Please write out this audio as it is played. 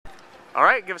All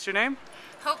right, give us your name.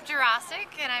 Hope Dworaczyk,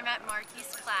 and I'm at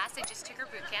Marky's class. I just took her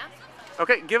boot camp.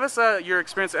 Okay, give us your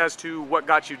experience as to what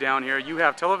got you down here. You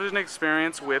have television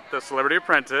experience with The Celebrity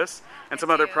Apprentice and some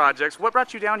other projects. What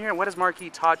brought you down here, and what has Marky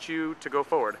taught you to go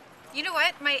forward? You know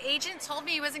what? My agent told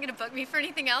me he wasn't going to book me for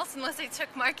anything else unless I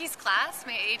took Marky's class.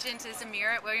 My agent is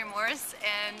Amir at William Morris,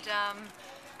 and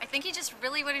I think he just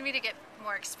really wanted me to get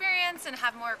more experience and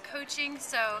have more coaching.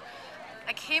 So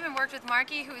I came and worked with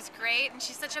Marky, who is great, and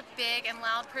she's such a big and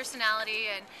loud personality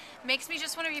and makes me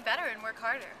just want to be better and work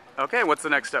harder. Okay, what's the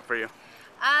next step for you?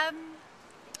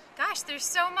 Gosh, there's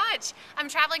so much. I'm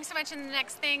traveling so much, and the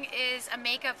next thing is a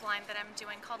makeup line that I'm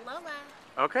doing called Lola.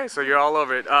 Okay, so you're all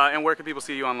over it. And where can people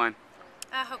see you online?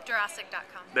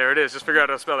 HopeDworaczyk.com. There it is. Just figure out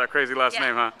how to spell that crazy last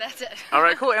name, huh? That's it. All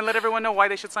right, cool. And let everyone know why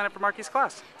they should sign up for Marky's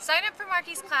class. Sign up for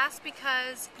Marky's class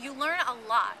because you learn a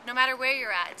lot, no matter where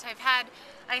you're at.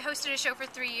 I hosted a show for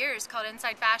 3 years called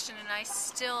Inside Fashion, and I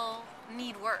still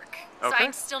need work. Okay. So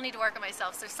I still need to work on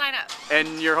myself, so sign up.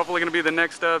 And you're hopefully going to be the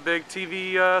next big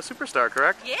TV superstar,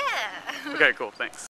 correct? Yeah. Okay, cool. Thanks.